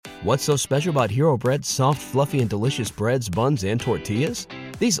What's so special about Hero Bread's soft, fluffy, and delicious breads, buns, and tortillas?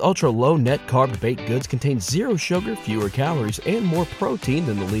 These ultra-low net-carb baked goods contain zero sugar, fewer calories, and more protein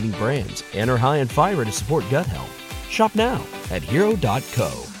than the leading brands, and are high in fiber to support gut health. Shop now at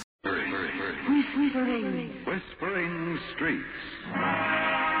Hero.co. Whispering Streets.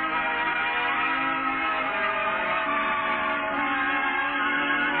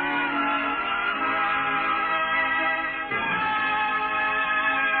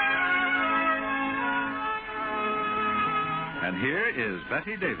 And here is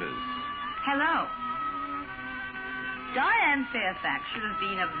Betty Davis. Hello. Diane Fairfax should have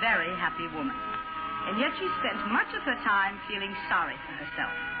been a very happy woman, and yet she spent much of her time feeling sorry for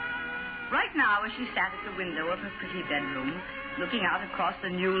herself. Right now, as she sat at the window of her pretty bedroom, looking out across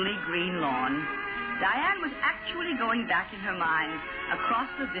the newly green lawn, Diane was actually going back in her mind across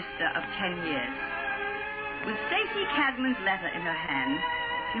the vista of 10 years. With Stacy Cadman's letter in her hand,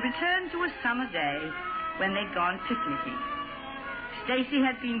 she returned to a summer day when they'd gone picnicking. Stacy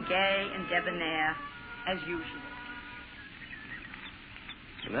had been gay and debonair, as usual.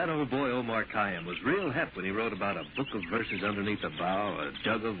 That old boy, Omar Khayyam, was real hep when he wrote about a book of verses underneath a bough, a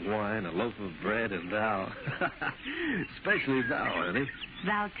jug of wine, a loaf of bread, and thou. Especially thou, honey.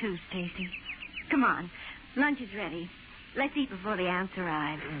 Thou too, Stacy. Come on. Lunch is ready. Let's eat before the ants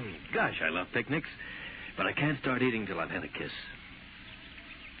arrive. Gosh, I love picnics, but I can't start eating till I've had a kiss.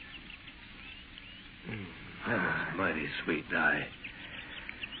 That was mighty sweet, Di.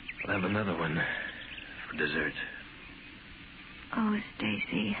 I'll have another one for dessert. Oh,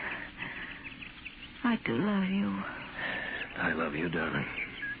 Stacy, I do love you. I love you, darling.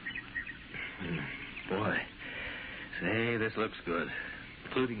 Boy, say, this looks good,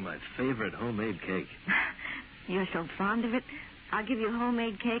 including my favorite homemade cake. You're so fond of it, I'll give you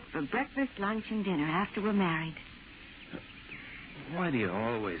homemade cake for breakfast, lunch, and dinner after we're married. Why do you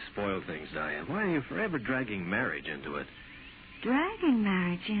always spoil things, Diane? Why are you forever dragging marriage into it? Dragging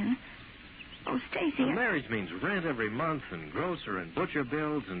marriage in? Oh, Stacy. Well, marriage means rent every month and grocer and butcher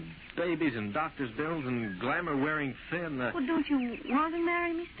bills and babies and doctor's bills and glamour-wearing Finn. Well, don't you want to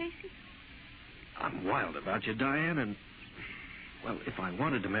marry me, Stacy? I'm wild about you, Diane, and... Well, if I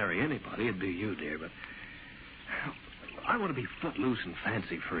wanted to marry anybody, it'd be you, dear, but... I want to be footloose and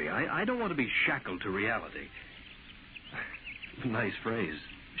fancy-free. I don't want to be shackled to reality. Nice phrase.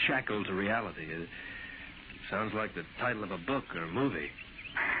 Shackled to reality. It sounds like the title of a book or a movie.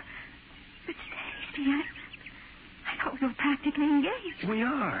 But, Stacy, I thought we were practically engaged. We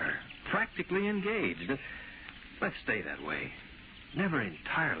are. Practically engaged. Let's stay that way. Never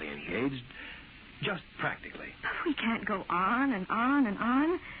entirely engaged. Just practically. We can't go on and on and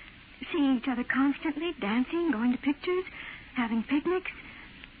on. Seeing each other constantly, dancing, going to pictures, having picnics,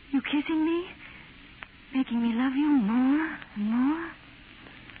 you kissing me, making me love you more and more.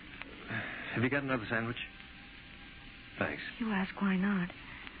 Have you got another sandwich? Thanks. You ask why not.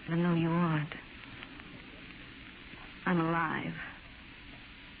 I know you aren't. I'm alive.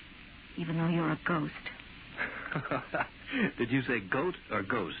 Even though you're a ghost. Did you say goat or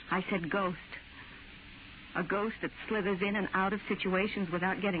ghost? I said ghost. A ghost that slithers in and out of situations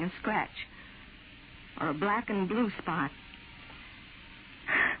without getting a scratch. Or a black and blue spot.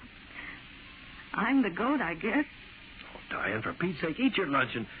 I'm the goat, I guess. Oh, Diane, for Pete's sake, eat your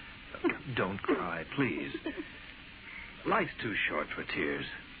lunch and... Don't cry, please. Life's too short for tears.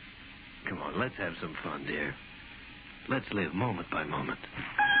 Come on, let's have some fun, dear. Let's live moment by moment.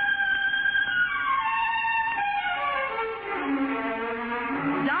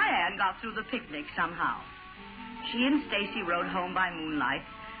 Diane got through the picnic somehow. She and Stacy rode home by moonlight,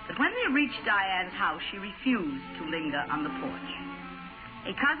 but when they reached Diane's house, she refused to linger on the porch.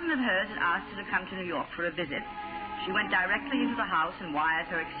 A cousin of hers had asked her to come to New York for a visit. She went directly into the house and wired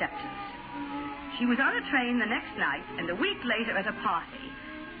her acceptance. She was on a train the next night, and a week later at a party,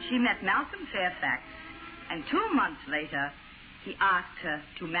 she met Malcolm Fairfax, and 2 months later, he asked her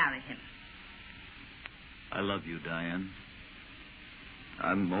to marry him. I love you, Diane.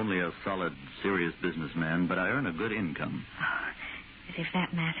 I'm only a solid, serious businessman, but I earn a good income. Oh, as if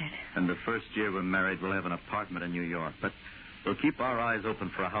that mattered. And the first year we're married, we'll have an apartment in New York. But we'll keep our eyes open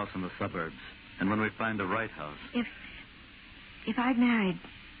for a house in the suburbs. And when we find the right house... If I'd married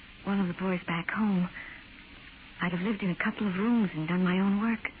one of the boys back home, I'd have lived in a couple of rooms and done my own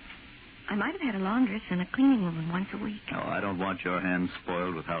work. I might have had a laundress and a cleaning woman once a week. Oh, I don't want your hands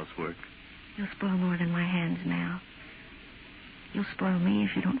spoiled with housework. You'll spoil more than my hands, Mal. You'll spoil me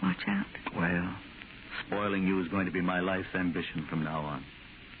if you don't watch out. Well, spoiling you is going to be my life's ambition from now on.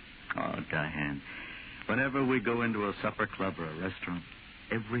 Oh, Diane, whenever we go into a supper club or a restaurant,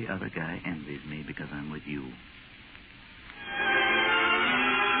 every other guy envies me because I'm with you.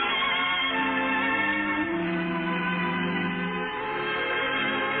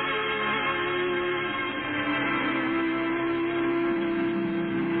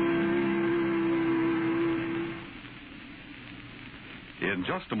 In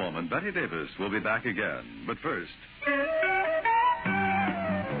just a moment, Betty Davis will be back again. But first...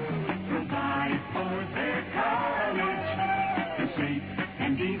 Provide for their college the safe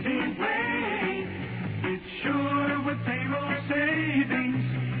and easy way. It's sure with payroll savings.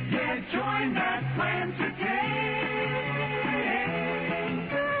 Yeah, join that plan today.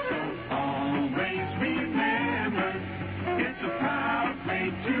 So always remember, it's a proud way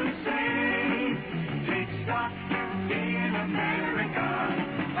to save. Take stock in America,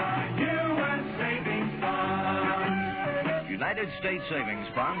 our U.S. savings bonds. United States savings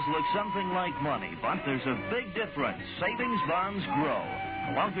bonds look something like money, but there's a big difference. Savings bonds grow.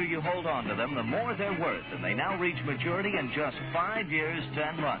 The longer you hold on to them, the more they're worth, and they now reach maturity in just 5 years,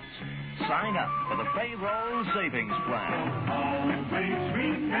 10 months. Sign up for the Payroll Savings Plan. Always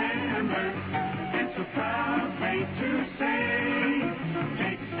remember, it's a proud way to save.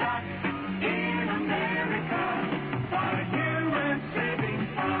 Take stock in America, our U.S. savings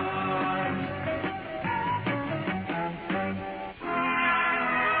bonds.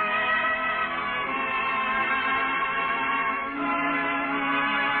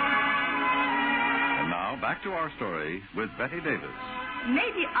 And now, back to our story with Betty Davis.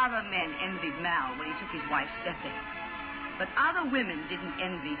 Maybe other men envied Mal when he took his wife Stephanie, but other women didn't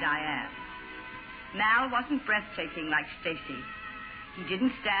envy Diane. Mal wasn't breathtaking like Stacy. He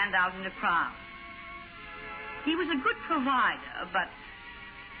didn't stand out in a crowd. He was a good provider, but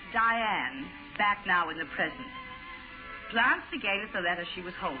Diane, back now in the present, glanced again at the letter she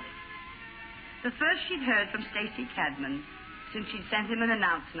was holding. The first she'd heard from Stacy Cadman since she'd sent him an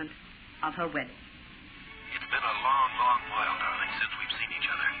announcement of her wedding. It's been a long, long while, darling, since we've seen each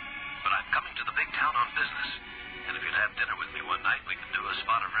other. But I'm coming to the big town on business. And if you'd have dinner with me one night, we can do a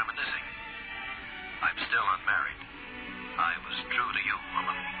spot of reminiscing. I'm still unmarried. I was true to you,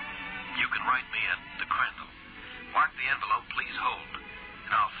 woman. You can write me at the Crandall. Mark the envelope, please hold.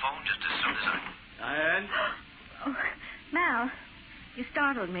 And I'll phone just as soon as I... Diane? Oh, Mal, you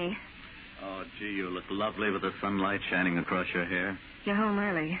startled me. Oh, gee, you look lovely with the sunlight shining across your hair. You're home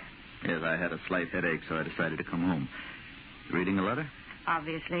early. Yes, I had a slight headache, so I decided to come home. Reading a letter?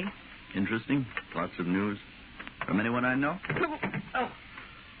 Obviously. Interesting. Lots of news. From anyone I know? Oh.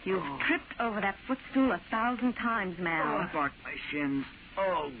 You've tripped over that footstool 1,000 times, Mal. Oh, I barked my shins.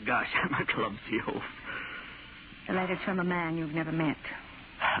 Oh, gosh, I'm a clumsy oaf. The letter's from a man you've never met.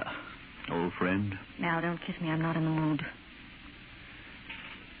 Old friend? Mal, don't kiss me. I'm not in the mood.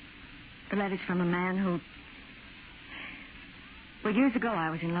 The letter's from a man who... Well, years ago,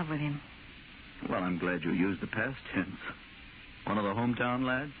 I was in love with him. Well, I'm glad you used the past tense. One of the hometown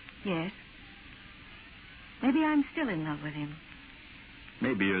lads? Yes. Maybe I'm still in love with him.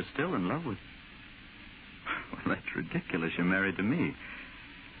 Maybe you're still in love with... Well, that's ridiculous. You're married to me.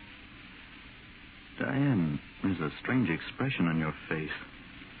 Diane, there's a strange expression on your face.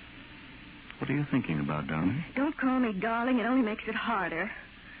 What are you thinking about, darling? Don't call me darling. It only makes it harder.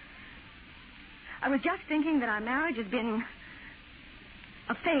 I was just thinking that our marriage has been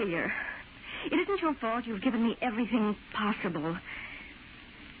a failure. It isn't your fault. You've given me everything possible.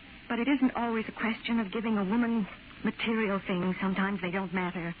 But it isn't always a question of giving a woman material things. Sometimes they don't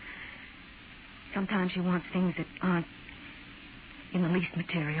matter. Sometimes she wants things that aren't in the least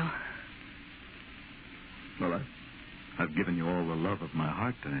material. Well, I've given you all the love of my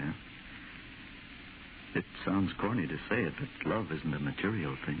heart, Diane. It sounds corny to say it, but love isn't a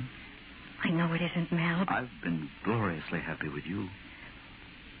material thing. I know it isn't, Mal. I've been gloriously happy with you.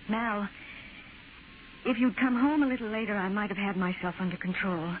 Mal, if you'd come home a little later, I might have had myself under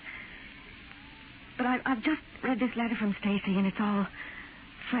control. But I've just read this letter from Stacy, and it's all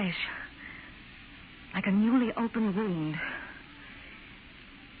fresh. Like a newly opened wound.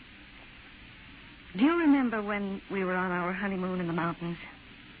 Do you remember when we were on our honeymoon in the mountains?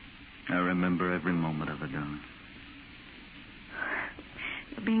 I remember every moment of it, darling.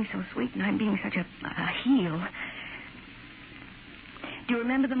 You're being so sweet, and I'm being such a heel. Do you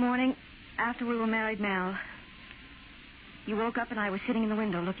remember the morning after we were married, Mal? You woke up and I was sitting in the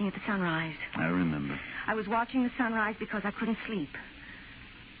window looking at the sunrise. I remember. I was watching the sunrise because I couldn't sleep.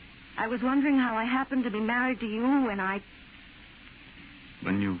 I was wondering how I happened to be married to you when I...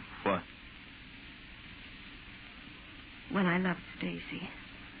 When you what? When I loved Stacy.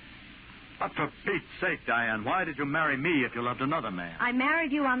 But for Pete's sake, Diane, why did you marry me if you loved another man? I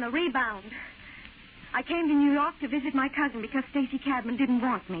married you on the rebound. I came to New York to visit my cousin because Stacy Cadman didn't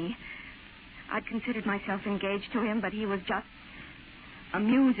want me. I'd considered myself engaged to him, but he was just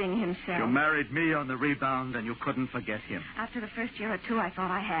amusing himself. You married me on the rebound and you couldn't forget him. After the first year or two, I thought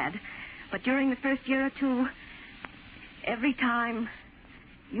I had. But during the first year or two, every time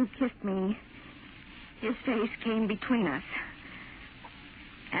you kissed me, his face came between us.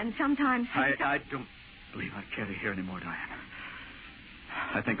 And sometimes... I don't believe I care to hear any more, Diane.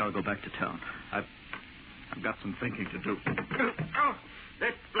 I think I'll go back to town. I've got some thinking to do. Oh,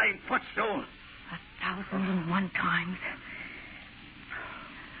 that blame footstool. 1,001 times.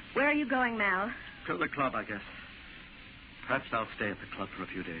 Where are you going, Mal? To the club, I guess. Perhaps I'll stay at the club for a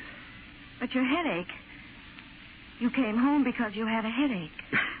few days. But your headache. You came home because you had a headache.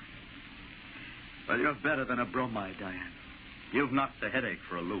 Well, you're better than a bromide, Diane. You've knocked the headache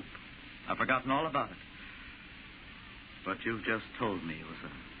for a loop. I've forgotten all about it. But you've just told me it was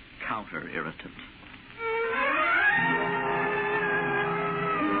a counter-irritant.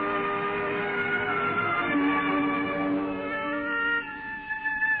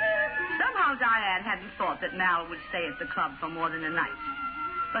 Somehow Diane hadn't thought that Mal would stay at the club for more than a night.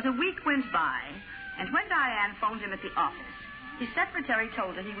 But a week went by, and when Diane phoned him at the office, his secretary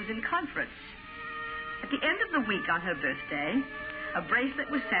told her he was in conference. At the end of the week on her birthday, a bracelet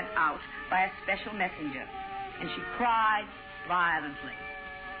was sent out by a special messenger, and she cried violently.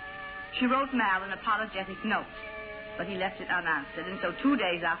 She wrote Mal an apologetic note, but he left it unanswered, and so 2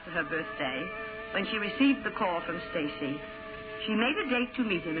 days after her birthday, when she received the call from Stacy, she made a date to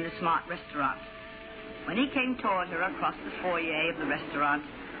meet him in a smart restaurant. When he came toward her across the foyer of the restaurant,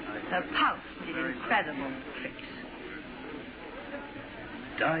 her pulse did incredible tricks.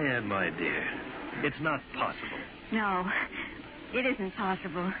 Diane, my dear, it's not possible. No, it isn't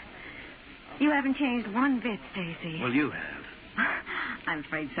possible. You haven't changed one bit, Stacy. Well, you have. I'm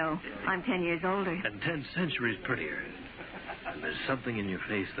afraid so. I'm 10 years older. And 10 centuries prettier. And there's something in your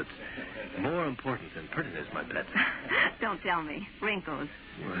face that's more important than prettiness, my pet. Don't tell me. Wrinkles.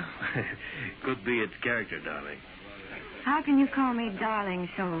 Well, could be its character, darling. How can you call me darling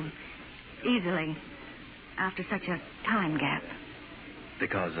so easily after such a time gap?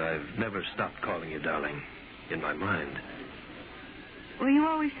 Because I've never stopped calling you darling in my mind. Were you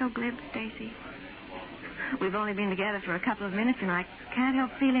always so glib, Stacy? We've only been together for a couple of minutes, and I can't help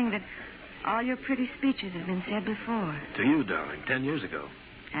feeling that all your pretty speeches have been said before. To you, darling, 10 years ago.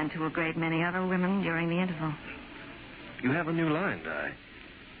 And to a great many other women during the interval. You have a new line, Di.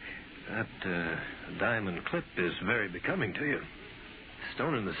 That diamond clip is very becoming to you. The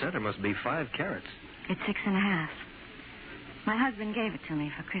stone in the center must be 5 carats. It's 6.5. My husband gave it to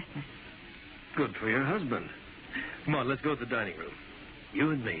me for Christmas. Good for your husband. Come on, let's go to the dining room.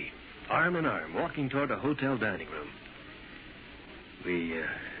 You and me, arm in arm, walking toward a hotel dining room. We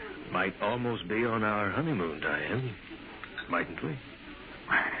might almost be on our honeymoon, Diane. Mightn't we?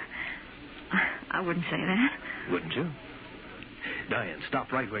 I wouldn't say that. Wouldn't you? Diane,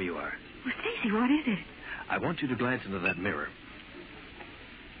 stop right where you are. Well, Stacy, what is it? I want you to glance into that mirror.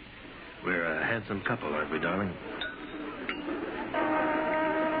 We're a handsome couple, aren't we, darling?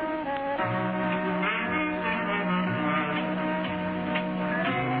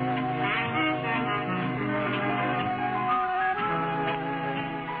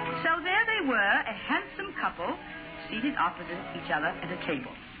 So there they were, a handsome couple, seated opposite each other at a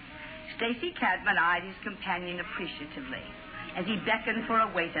table. Stacy Cadman eyed his companion appreciatively as he beckoned for a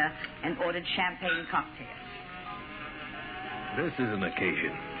waiter and ordered champagne cocktails. This is an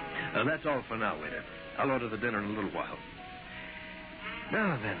occasion. That's all for now, waiter. I'll order the dinner in a little while.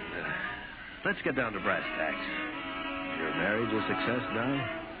 Now then, let's get down to brass tacks. Your marriage a success,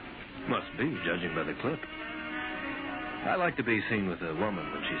 Di? Must be, judging by the clip. I like to be seen with a woman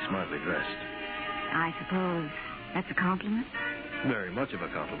when she's smartly dressed. I suppose that's a compliment? Very much of a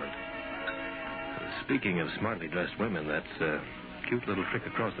compliment. Speaking of smartly dressed women, that's a cute little trick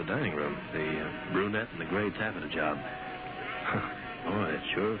across the dining room. The brunette in the gray taffeta job. Oh, it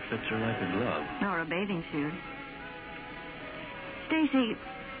sure fits her like a glove. Or a bathing suit. Stacy,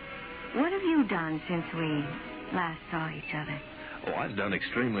 what have you done since we last saw each other? Oh, I've done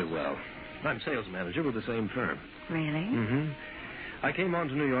extremely well. I'm sales manager with the same firm. Really? Mm-hmm. I came on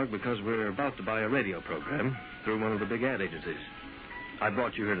to New York because we're about to buy a radio program through one of the big ad agencies. I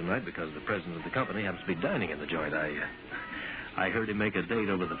brought you here tonight because the president of the company happens to be dining in the joint. I heard him make a date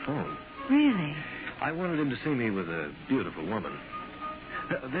over the phone. Really? I wanted him to see me with a beautiful woman.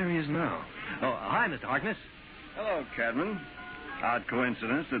 There he is now. Oh, hi, Mr. Harkness. Hello, Cadman. Odd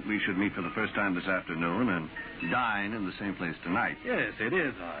coincidence that we should meet for the first time this afternoon and dine in the same place tonight. Yes, it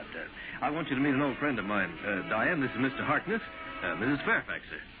is odd. I want you to meet an old friend of mine. Diane, this is Mr. Harkness. Mrs. Fairfax,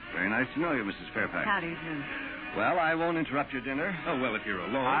 sir. Very nice to know you, Mrs. Fairfax. How do you do? Well, I won't interrupt your dinner. Oh, well, if you're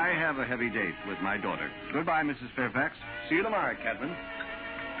alone. I have a heavy date with my daughter. Goodbye, Mrs. Fairfax. See you tomorrow, Cadman.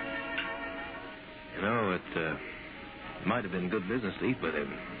 You know, it might have been good business to eat with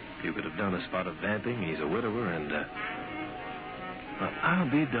him. You could have done a spot of vamping. He's a widower, and, well, I'll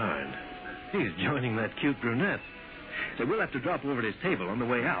be darned. He's joining that cute brunette. We'll have to drop over at his table on the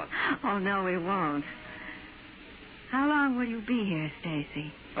way out. Oh, no, we won't. How long will you be here,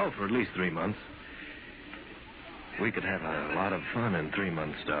 Stacy? Oh, for at least 3 months. We could have a lot of fun in 3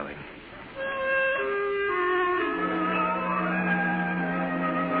 months, darling.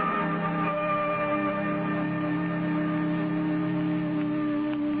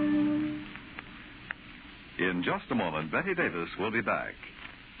 In just a moment, Betty Davis will be back.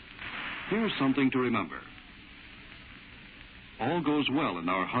 Here's something to remember. All goes well in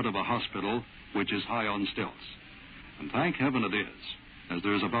our hut of a hospital, which is high on stilts. And thank heaven it is, as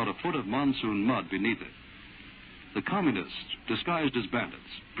there is about a foot of monsoon mud beneath it. The communists, disguised as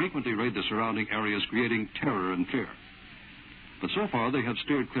bandits, frequently raid the surrounding areas, creating terror and fear. But so far, they have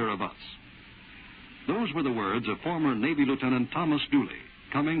steered clear of us. Those were the words of former Navy Lieutenant Thomas Dooley,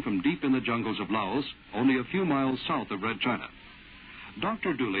 coming from deep in the jungles of Laos, only a few miles south of Red China.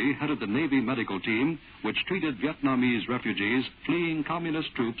 Dr. Dooley headed the Navy medical team which treated Vietnamese refugees fleeing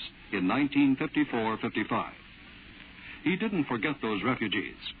communist troops in 1954-55. He didn't forget those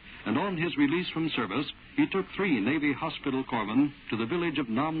refugees, and on his release from service, he took 3 Navy hospital corpsmen to the village of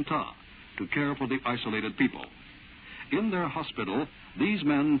Nam Ta to care for the isolated people. In their hospital, these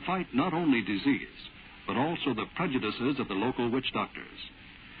men fight not only disease, but also the prejudices of the local witch doctors.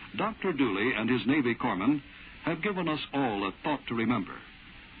 Dr. Dooley and his Navy corpsmen have given us all a thought to remember.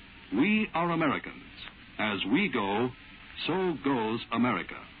 We are Americans. As we go, so goes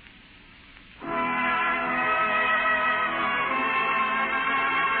America.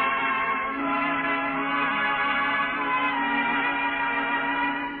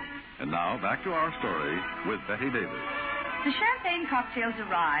 And now, back to our story with Betty Davis. The champagne cocktails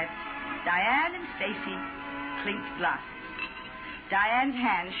arrived. Diane and Stacy clinked glasses. Diane's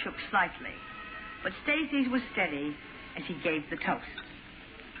hand shook slightly, but Stacy's was steady as he gave the toast.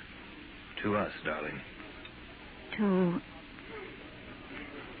 To us, darling. To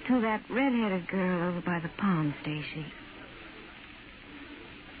that red-headed girl over by the pond, Stacy.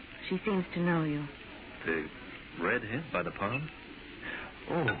 She seems to know you. The redhead by the pond?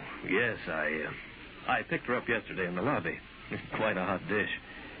 Oh, yes, I picked her up yesterday in the lobby. Quite a hot dish.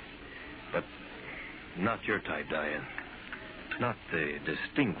 But not your type, Diane. Not the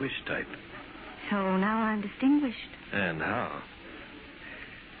distinguished type. So now I'm distinguished. And how?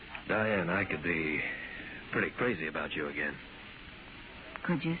 Diane, I could be pretty crazy about you again.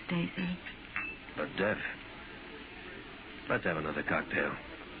 Could you, Stacy? But deaf. Let's have another cocktail.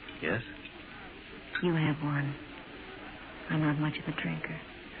 Yes? You have one. I'm not much of a drinker.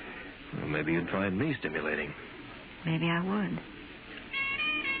 Well, maybe you'd find me stimulating. Maybe I would.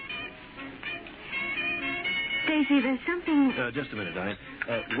 Stacy, there's something... Just a minute, Diane.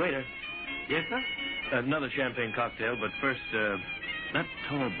 Waiter. Yes, sir? Another champagne cocktail, but first, that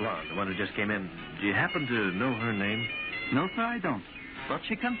tall blonde, the one who just came in, do you happen to know her name? No, sir, I don't. But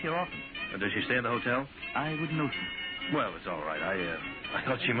she comes here often. Does she stay in the hotel? I wouldn't know, sir. Well, it's all right. I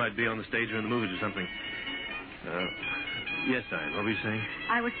thought she might be on the stage or in the movies or something. Yes, Diane, what were you saying?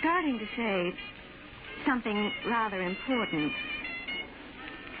 I was starting to say something rather important.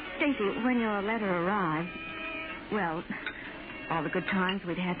 Stacy, when your letter arrived, well, all the good times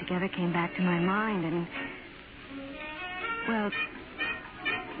we'd had together came back to my mind, and, well,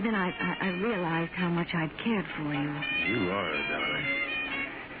 then I realized how much I'd cared for you. You are, darling.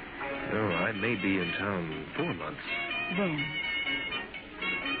 Oh, I may be in town 4 months. Then.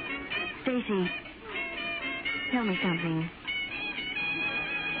 Stacy, tell me something.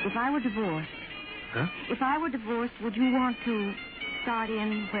 If I were divorced... Huh? If I were divorced, would you want to start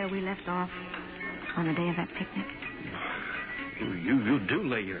in where we left off on the day of that picnic? You do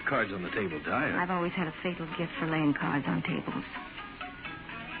lay your cards on the table, Diane. I've always had a fatal gift for laying cards on tables.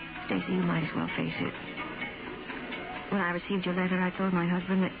 Stacy, you might as well face it. When I received your letter, I told my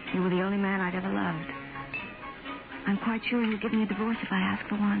husband that you were the only man I'd ever loved. I'm quite sure he'll give me a divorce if I ask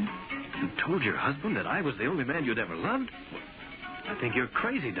for one. You told your husband that I was the only man you'd ever loved? I think you're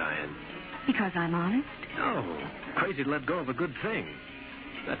crazy, Diane. Because I'm honest? No. Crazy to let go of a good thing.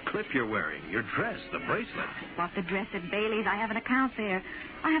 That clip you're wearing, your dress, the bracelet. Bought the dress at Bailey's. I have an account there.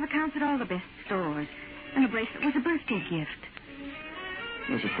 I have accounts at all the best stores. And the bracelet was a birthday gift.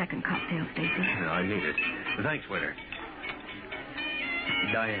 Here's your second cocktail, Stacy. I need it. Thanks, waiter.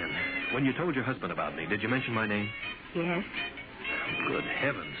 Diane, when you told your husband about me, did you mention my name? Yes. Good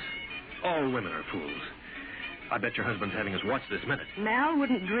heavens. All women are fools. I bet your husband's having us watch this minute. Mel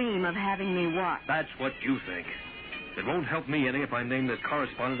wouldn't dream of having me watch. That's what you think. It won't help me any if I name this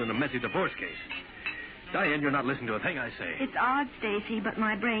correspondent in a messy divorce case. Diane, you're not listening to a thing I say. It's odd, Stacy, but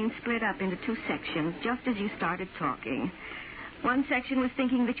my brain split up into 2 sections just as you started talking. One section was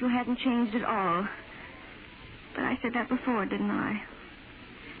thinking that you hadn't changed at all. But I said that before, didn't I?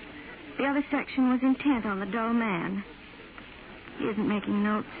 The other section was intent on the dull man. He isn't making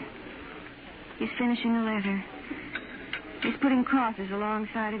notes. He's finishing a letter. He's putting crosses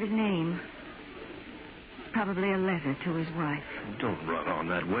alongside of his name. Probably a letter to his wife. Don't run on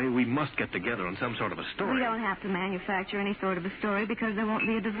that way. We must get together on some sort of a story. We don't have to manufacture any sort of a story because there won't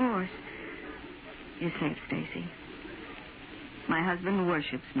be a divorce. You're safe, Stacy. My husband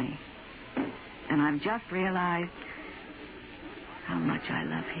worships me. And I've just realized how much I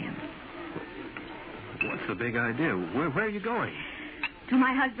love him. What's the big idea? Where are you going? To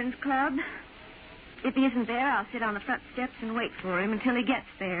my husband's club. If he isn't there, I'll sit on the front steps and wait for him until he gets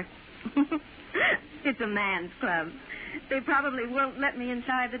there. It's a man's club. They probably won't let me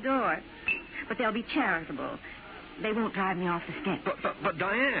inside the door. But they'll be charitable. They won't drive me off the steps. But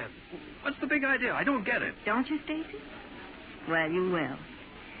Diane, what's the big idea? I don't get it. Don't you, Stacy? Well, you will.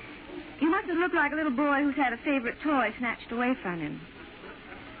 You mustn't look like a little boy who's had a favorite toy snatched away from him.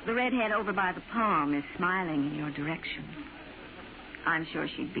 The redhead over by the palm is smiling in your direction. I'm sure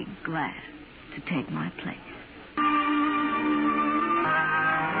she'd be glad to take my place.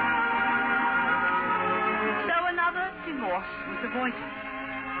 So another divorce was avoided.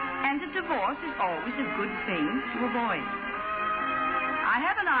 And a divorce is always a good thing to avoid. I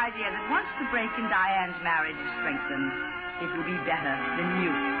have an idea that once the break in Diane's marriage is strengthened, it will be better than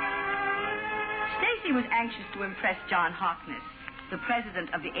new. Stacy was anxious to impress John Harkness, the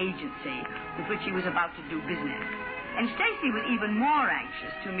president of the agency with which he was about to do business. And Stacy was even more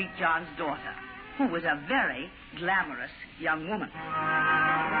anxious to meet John's daughter, who was a very glamorous young woman.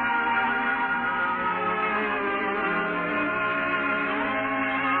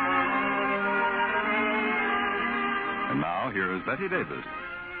 And now, here is Betty Davis.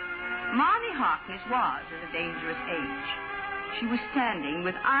 Marnie Harkness was at a dangerous age. She was standing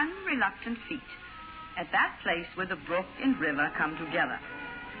with unreluctant feet at that place where the brook and river come together.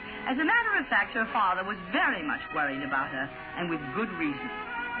 As a matter of fact, her father was very much worried about her, and with good reason.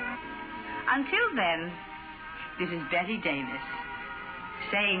 Until then, this is Betty Davis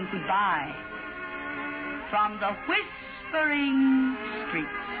saying goodbye from the whispering streets.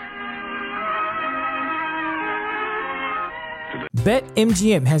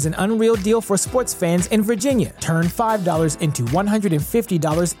 BetMGM has an unreal deal for sports fans in Virginia. Turn $5 into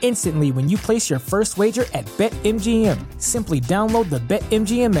 $150 instantly when you place your first wager at BetMGM. Simply download the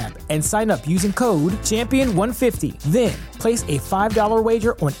BetMGM app and sign up using code Champion150. Then, place a $5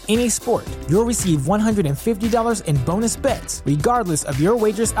 wager on any sport. You'll receive $150 in bonus bets, regardless of your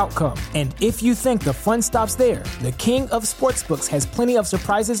wager's outcome. And if you think the fun stops there, the King of Sportsbooks has plenty of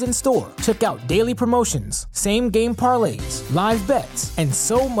surprises in store. Check out daily promotions, same-game parlays, live bets, and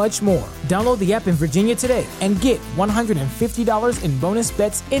so much more. Download the app in Virginia today and get $150 in bonus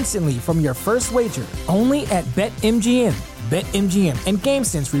bets instantly from your first wager. Only at BetMGM. BetMGM and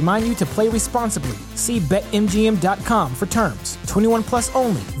GameSense remind you to play responsibly. See BetMGM.com for terms. 21 plus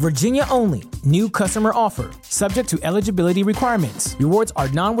only. Virginia only. New customer offer. Subject to eligibility requirements. Rewards are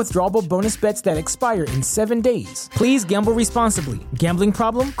non-withdrawable bonus bets that expire in 7 days. Please gamble responsibly. Gambling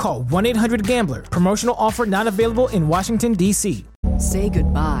problem? Call 1-800-GAMBLER. Promotional offer not available in Washington, D.C. Say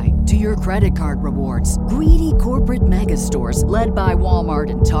goodbye to your credit card rewards. Greedy corporate mega stores, led by Walmart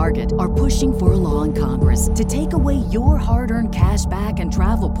and Target, are pushing for a law in Congress to take away your hard-earned cash back and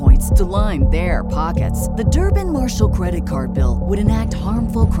travel points to line their pockets. The Durbin-Marshall credit card bill would enact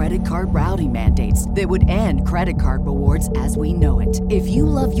harmful credit card routing mandates that would end credit card rewards as we know it. If you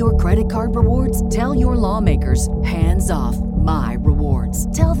love your credit card rewards, tell your lawmakers, hands off my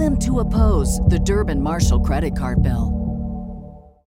rewards. Tell them to oppose the Durbin-Marshall credit card bill.